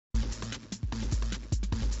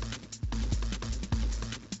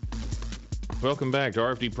Welcome back to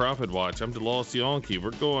RFD Profit Watch. I'm DeLoss Yonke.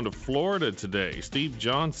 We're going to Florida today. Steve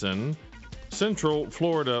Johnson, Central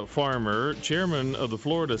Florida farmer, chairman of the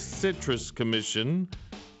Florida Citrus Commission,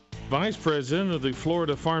 vice president of the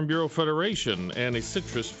Florida Farm Bureau Federation, and a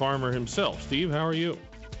citrus farmer himself. Steve, how are you?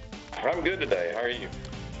 I'm good today. How are you?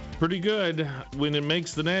 Pretty good. When it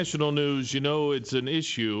makes the national news, you know it's an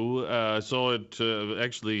issue. I saw it,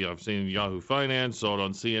 actually, I've seen Yahoo Finance, saw it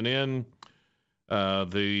on CNN.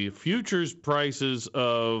 The futures prices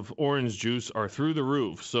of orange juice are through the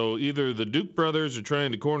roof. So either the Duke brothers are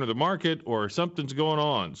trying to corner the market or something's going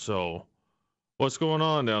on. So what's going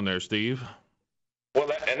on down there, Steve? Well,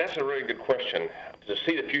 that's a really good question. To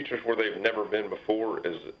see the futures where they've never been before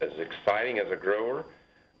is as exciting as a grower.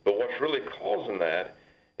 But what's really causing that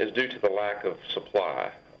is due to the lack of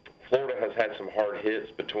supply. Florida has had some hard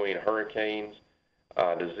hits between hurricanes,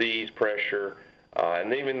 disease pressure,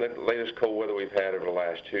 and even the latest cold weather we've had over the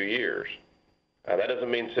last 2 years. That doesn't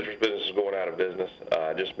mean citrus business is going out of business.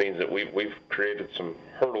 It just means that we've created some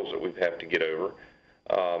hurdles that we've had to get over.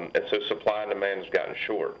 And so supply and demand has gotten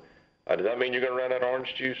short. Does that mean you're going to run out of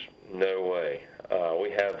orange juice? No way. We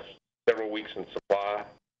have several weeks in supply.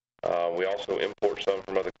 We also import some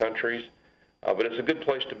from other countries. But it's a good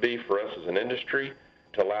place to be for us as an industry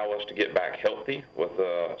to allow us to get back healthy with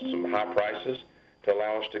some high prices, to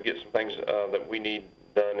allow us to get some things that we need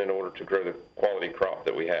done in order to grow the quality crop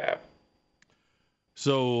that we have.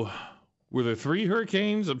 So were there 3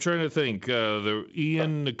 hurricanes? I'm trying to think. The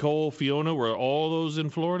Ian, Nicole, Fiona, were all those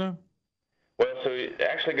in Florida? Well, so it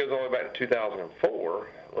actually goes all the way back to 2004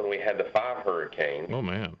 when we had the 5 hurricanes. Oh,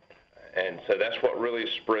 man. And so that's what really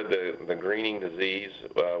spread the greening disease,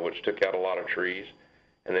 which took out a lot of trees.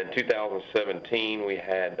 And then 2017, we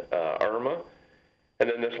had Irma. And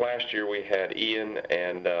then this last year, we had Ian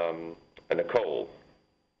and Nicole.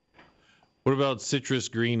 What about citrus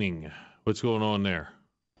greening? What's going on there?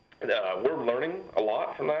 We're learning a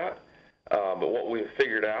lot from that. But what we've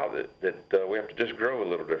figured out that we have to just grow a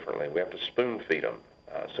little differently. We have to spoon feed them.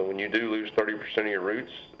 So when you do lose 30% of your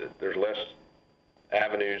roots, there's less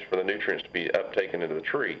avenues for the nutrients to be uptaken into the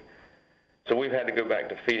tree. So we've had to go back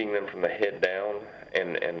to feeding them from the head down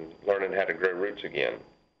and learning how to grow roots again.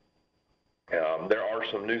 There are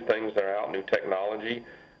some new things that are out, new technology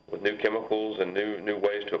with new chemicals and new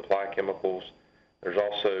ways to apply chemicals. There's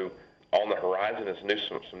also on the horizon is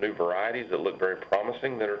some new varieties that look very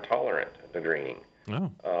promising that are tolerant to greening.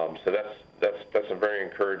 Oh. So that's very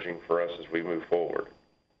encouraging for us as we move forward.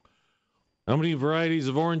 How many varieties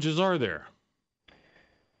of oranges are there?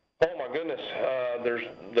 Oh my goodness, there's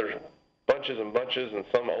bunches and bunches, and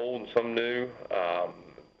some old and some new.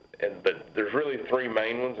 But there's really 3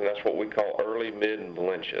 main ones, and that's what we call early, mid, and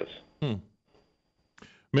Valencias.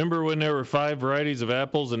 Remember when there were 5 varieties of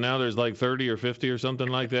apples, and now there's like 30 or 50 or something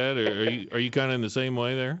like that? Or are you kind of in the same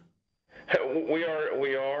way there? We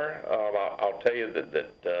are. I'll tell you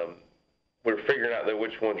that we're figuring out that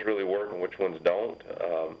which ones really work and which ones don't.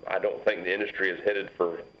 I don't think the industry is headed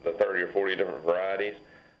for the 30 or 40 different varieties.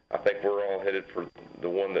 I think we're all headed for the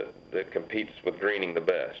one that competes with greening the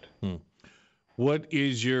best. What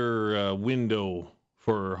is your window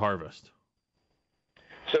for harvest?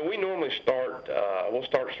 So we normally we'll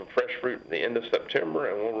start some fresh fruit at the end of September,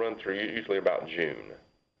 and we'll run through usually about June.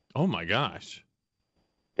 Oh, my gosh.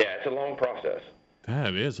 Yeah, it's a long process.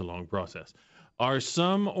 That is a long process. Are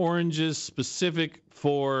some oranges specific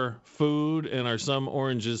for food, and are some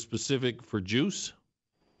oranges specific for juice?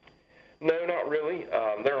 No, not really.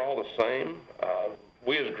 They're all the same.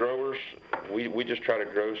 We as growers, we just try to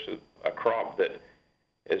grow a crop that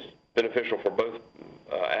is beneficial for both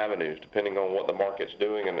avenues, depending on what the market's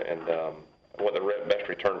doing and what the best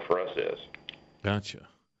return for us is. Gotcha.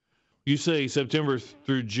 You say September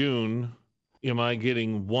through June. Am I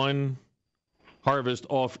getting one harvest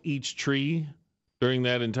off each tree during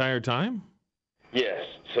that entire time? Yes.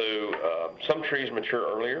 So some trees mature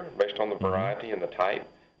earlier based on the variety and the type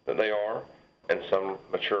that they are, and some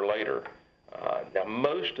mature later. Now,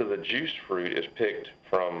 most of the juice fruit is picked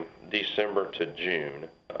from December to June.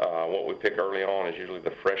 What we pick early on is usually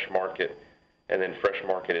the fresh market, and then fresh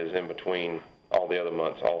market is in between all the other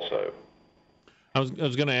months also. I was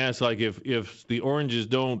going to ask, like, if the oranges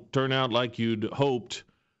don't turn out like you'd hoped,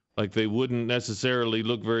 like they wouldn't necessarily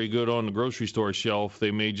look very good on the grocery store shelf,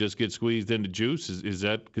 they may just get squeezed into juice. Is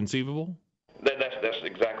that conceivable? That's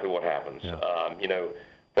exactly what happens. Yeah.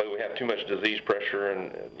 Whether we have too much disease pressure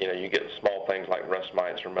and, you get small things like rust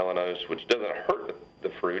mites or melanose, which doesn't hurt the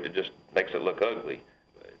fruit, it just makes it look ugly.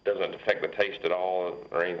 It doesn't affect the taste at all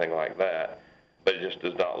or anything like that, but it just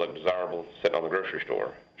does not look desirable sitting on the grocery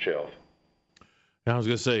store shelf. I was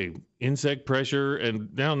going to say, insect pressure,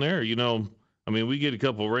 and down there, I mean, we get a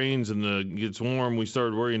couple rains and it gets warm. We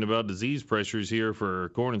started worrying about disease pressures here for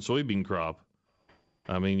corn and soybean crop.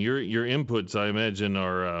 I mean, your inputs, I imagine,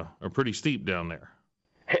 are pretty steep down there.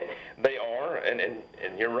 They are, and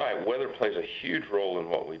you're right. Weather plays a huge role in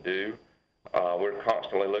what we do. We're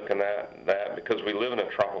constantly looking at that because we live in a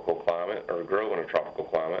tropical climate or grow in a tropical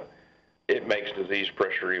climate. It makes disease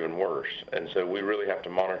pressure even worse, and so we really have to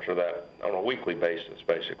monitor that on a weekly basis,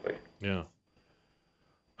 basically. Yeah.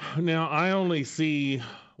 Now, I only see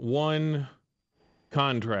one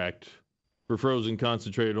contract for frozen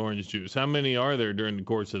concentrated orange juice. How many are there during the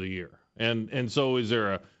course of the year? And so is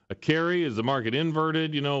there a carry? Is the market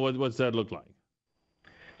inverted? What's that look like?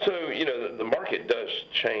 So, the market does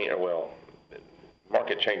change. Well,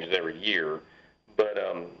 market changes every year. But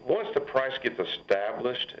once the price gets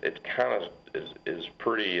established, it kind of is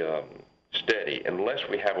pretty steady unless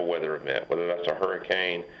we have a weather event, whether that's a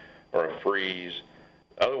hurricane or a freeze.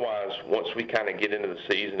 Otherwise, once we kind of get into the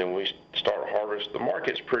season and we start harvest, the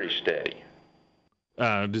market's pretty steady.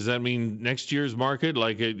 Does that mean next year's market?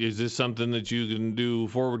 Like, is this something that you can do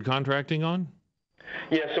forward contracting on?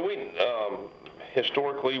 Yeah, so we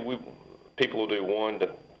historically people will do 1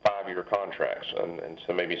 to 5 year contracts, and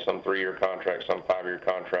so maybe some 3-year contracts, some 5-year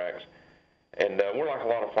contracts. And we're like a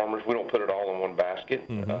lot of farmers. We don't put it all in one basket.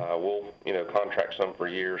 Mm-hmm. We'll contract some for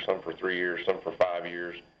a year, some for 3 years, some for 5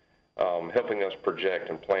 years, helping us project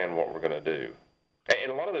and plan what we're going to do.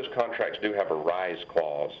 And a lot of those contracts do have a rise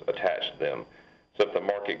clause attached to them. So if the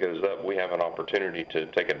market goes up, we have an opportunity to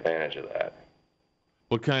take advantage of that.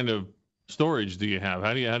 What kind of storage do you have?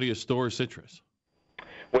 How do you store citrus?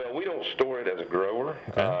 Well, we don't store it as a grower.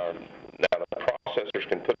 Okay. Now, the processors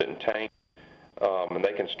can put it in tanks, and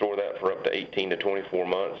they can store that for up to 18 to 24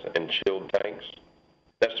 months in chilled tanks.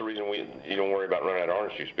 That's the reason you don't worry about running out of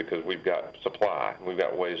orange juice, because we've got supply. We've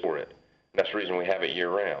got ways for it. That's the reason we have it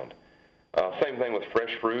year-round. Same thing with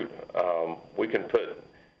fresh fruit. We can put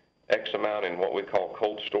X amount in what we call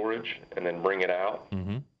cold storage and then bring it out,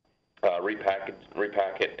 mm-hmm. repack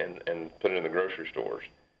it, and put it in the grocery stores.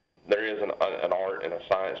 There is an art and a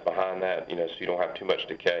science behind that, so you don't have too much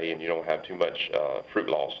decay and you don't have too much fruit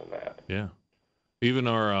loss in that. Yeah. Even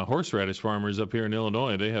our horseradish farmers up here in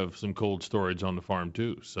Illinois, they have some cold storage on the farm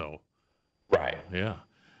too. So. Right. Yeah.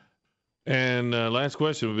 And last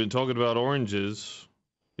question, we've been talking about oranges.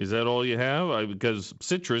 Is that all you have? Because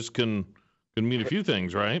citrus can mean a few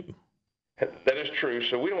things, right? That is true.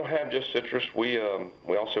 So we don't have just citrus. We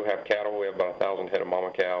also have cattle. We have about 1,000 head of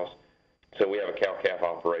mama cows. So we have a cow-calf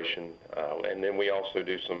operation. And then we also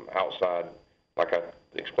do some outside, like I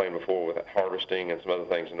explained before, with harvesting and some other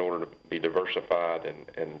things in order to be diversified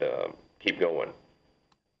and keep going.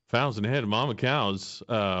 1,000 head of mama cows.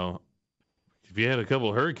 If you had a couple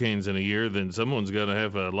of hurricanes in a year, then someone's got to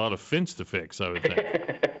have a lot of fence to fix, I would think.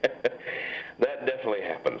 That definitely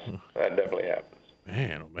happens.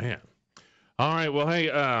 Man, oh man. All right. Well, hey,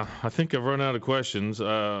 I think I've run out of questions.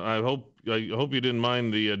 I hope you didn't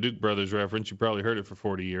mind the Duke Brothers reference. You probably heard it for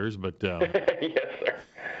 40 years, but yes, sir.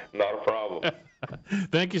 Not a problem.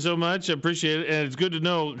 Thank you so much. I appreciate it, and it's good to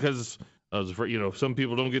know because I was afraid, if some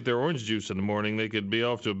people don't get their orange juice in the morning, they could be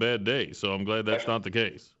off to a bad day. So I'm glad that's not the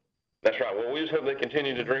case. That's right. Well, we just hope they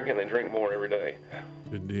continue to drink and they drink more every day.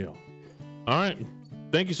 Good deal. All right.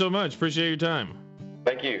 Thank you so much. Appreciate your time.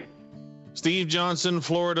 Thank you. Steve Johnson,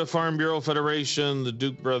 Florida Farm Bureau Federation, the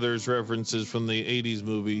Duke Brothers references from the 80s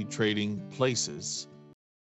movie Trading Places.